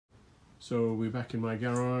So we're back in my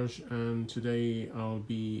garage, and today I'll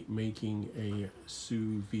be making a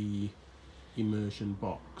Sous Vide immersion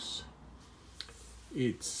box.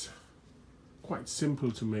 It's quite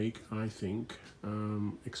simple to make, I think,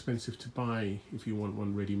 expensive to buy if you want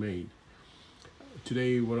one ready-made.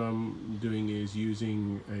 Today what I'm doing is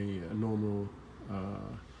using a normal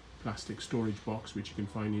plastic storage box which you can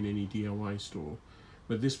find in any DIY store,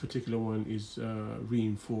 but this particular one is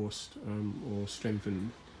reinforced or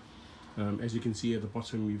strengthened. As you can see at the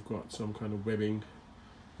bottom, you've got some kind of webbing.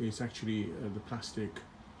 It's actually the plastic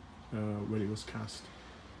when it was cast,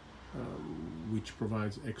 which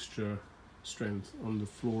provides extra strength on the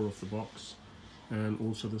floor of the box, and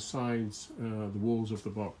also the sides, the walls of the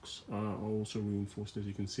box are also reinforced, as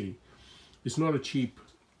you can see. It's not a cheap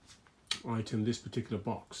item. This particular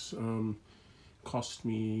box cost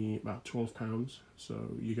me about £12, so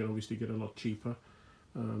you can obviously get a lot cheaper.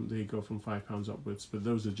 They go from £5 upwards, but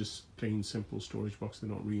those are just plain simple storage box. They're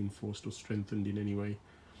not reinforced or strengthened in any way.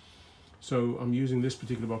 So I'm using this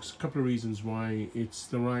particular box. A couple of reasons why. It's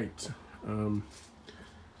the right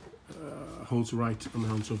holds the right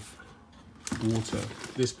amount of water.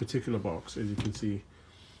 This particular box, as you can see,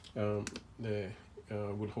 there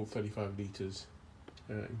will hold 35 litres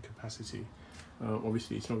in capacity.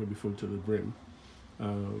 Obviously it's not going to be full to the brim.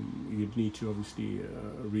 You'd need to obviously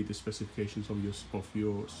read the specifications of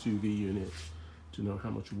your Sous Vide unit to know how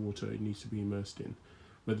much water it needs to be immersed in.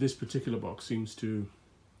 But this particular box seems to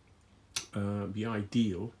be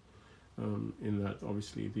ideal in that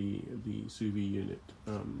obviously the Sous Vide unit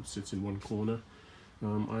sits in one corner.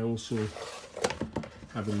 I also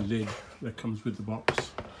have a lid that comes with the box.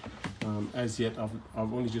 As yet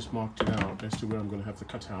I've only just marked it out as to where I'm going to have the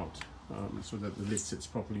cutout so that the lid sits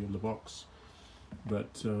properly on the box.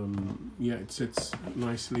 But yeah, it sits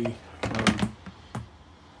nicely,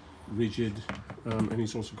 rigid, and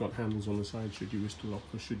it's also got handles on the side should you wish to lock,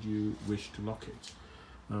 or should you wish to lock it.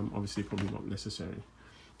 Obviously probably not necessary.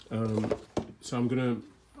 So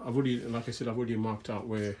I've already marked out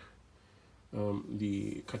where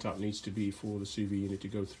the cutout needs to be for the Sous Vide unit to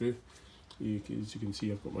go through. As you can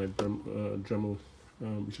see, I've got my Dremel,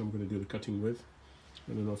 which I'm going to do the cutting with,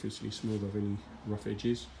 and then obviously smooth off any rough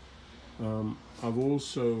edges. I've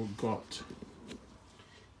also got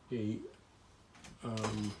a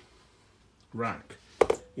rack.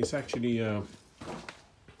 It's actually a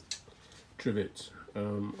trivet,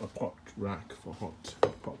 a pot rack for hot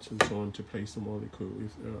pots and so on, to place them while they cool.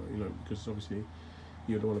 If, you know, because obviously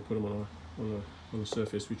you don't want to put them on a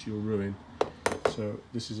surface which you'll ruin. So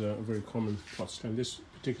this is a very common pot stand. This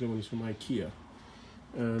particular one is from IKEA,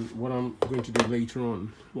 and what I'm going to do later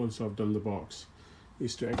on, once I've done the box,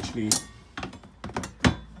 is to actually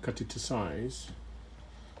cut it to size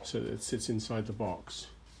so that it sits inside the box,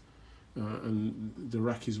 and the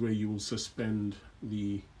rack is where you will suspend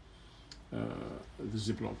the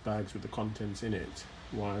Ziploc bags with the contents in it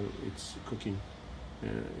while it's cooking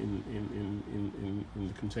in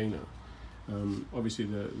the container. Obviously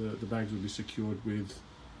the bags will be secured with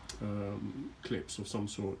clips of some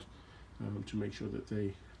sort to make sure that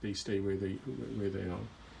they stay where they are.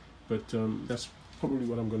 But that's probably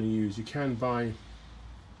what I'm going to use. You can buy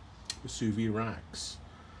the Sous Vide racks.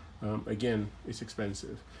 Again, it's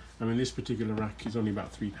expensive. I mean, this particular rack is only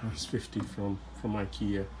about £3.50 from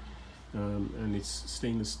IKEA, and it's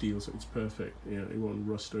stainless steel, so it's perfect. You know, it won't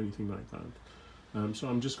rust or anything like that. So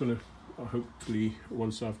I'm just going to hopefully,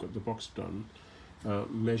 once I've got the box done,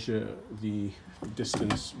 measure the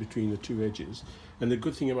distance between the two edges. And the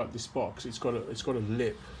good thing about this box, it's got a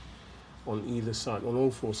lip on either side, on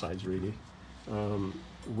all four sides really,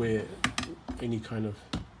 where any kind of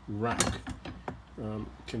rack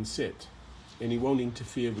can sit, and it won't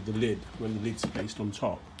interfere with the lid. When the lid's placed on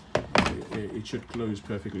top, it should close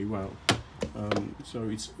perfectly well. So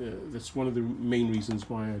that's one of the main reasons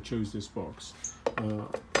why I chose this box.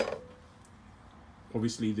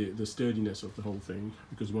 Obviously the sturdiness of the whole thing,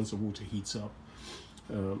 because once the water heats up,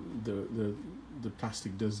 the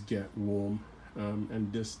plastic does get warm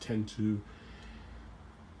and does tend to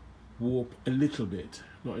warp a little bit,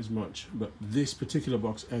 not as much. But this particular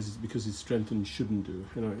box, because it's strengthened, shouldn't do.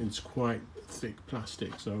 You know, it's quite thick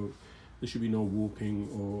plastic, so there should be no warping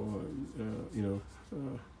or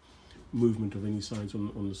movement of any size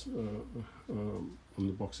on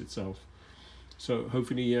the box itself. So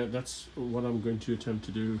hopefully, yeah, that's what I'm going to attempt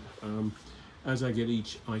to do. As I get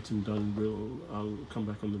each item done, I'll come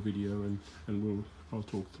back on the video and I'll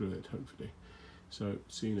talk through it hopefully. So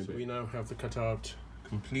see you in a bit. We now have the cutout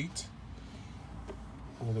complete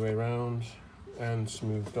all the way around and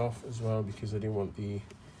smoothed off as well, because I didn't want the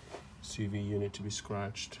Sous Vide unit to be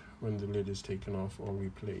scratched when the lid is taken off or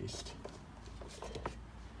replaced.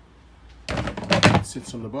 It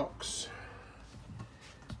sits on the box.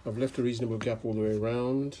 I've left a reasonable gap all the way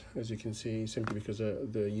around, as you can see, simply because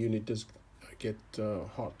the unit does get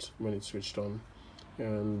hot when it's switched on,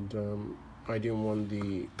 and I didn't want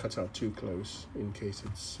the cutout too close in case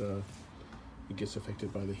it gets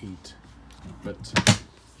affected by the heat. But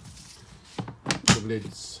the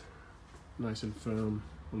lid's nice and firm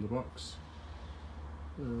on the box,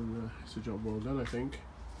 and it's a job well done, I think.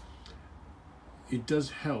 It does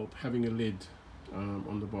help having a lid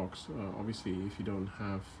on the box. Obviously, if you don't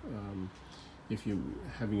have, if you're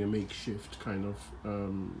having a makeshift kind of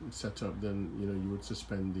setup, then you would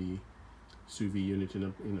suspend the sous vide unit in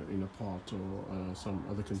a pot or some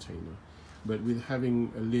other container. But with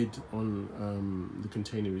having a lid on the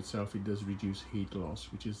container itself, it does reduce heat loss,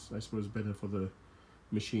 which is, I suppose, better for the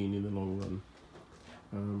machine in the long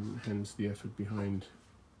run. Hence the effort behind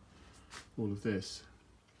all of this.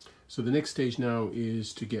 So the next stage now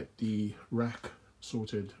is to get the rack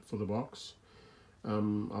sorted for the box.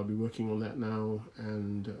 I'll be working on that now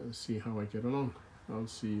and see how I get along. I'll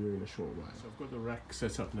see you in a short while. So I've got the rack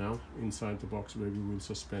set up now inside the box where we will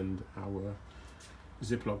suspend our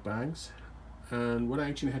Ziploc bags. And what I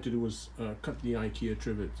actually had to do was cut the IKEA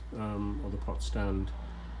trivet or the pot stand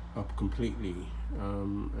up completely,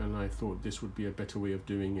 and I thought this would be a better way of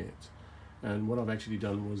doing it. And what I've actually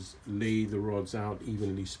done was lay the rods out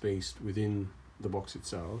evenly spaced within the box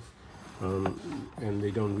itself, and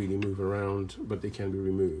they don't really move around, but they can be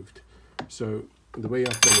removed. So the way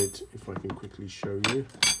I've done it, if I can quickly show you,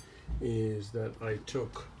 is that I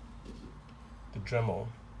took the Dremel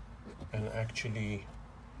and actually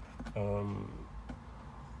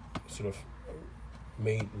sort of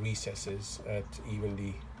made recesses at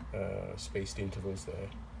evenly spaced intervals there.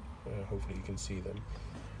 Hopefully you can see them.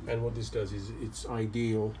 And what this does is it's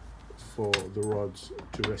ideal for the rods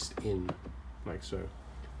to rest in, like so.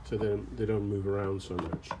 So then they don't move around so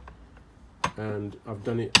much. And I've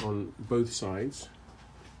done it on both sides,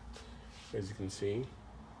 as you can see.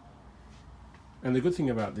 And the good thing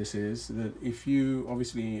about this is that if you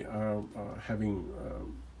obviously are having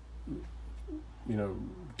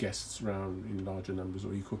guests around in larger numbers,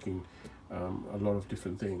 or you're cooking a lot of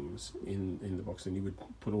different things in the box, then you would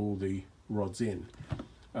put all the rods in,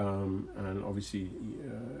 and obviously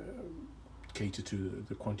cater to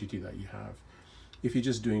the quantity that you have. If you're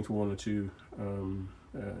just doing for one or two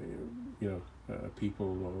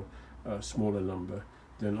people, or a smaller number,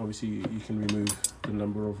 then obviously you can remove the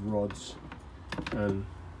number of rods and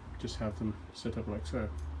just have them set up like so.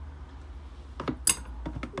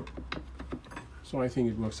 So I think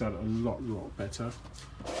it works out a lot better.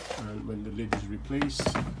 And when the lid is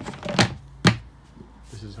replaced,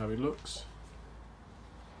 this is how it looks.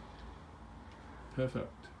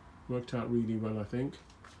 Perfect. Worked out really well, I think.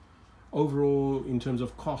 Overall, in terms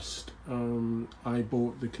of cost, I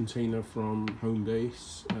bought the container from Home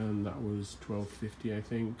Base, and that was $12.50, I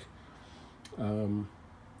think.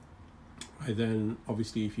 I then,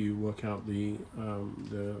 obviously, if you work out the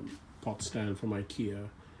pot stand from IKEA,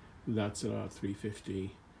 that's about $3.50.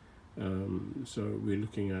 So we're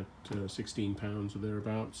looking at £16 or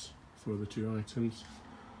thereabouts for the two items,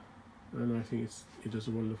 and I think it does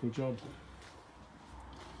a wonderful job.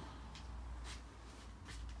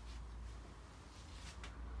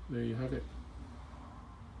 There you have it.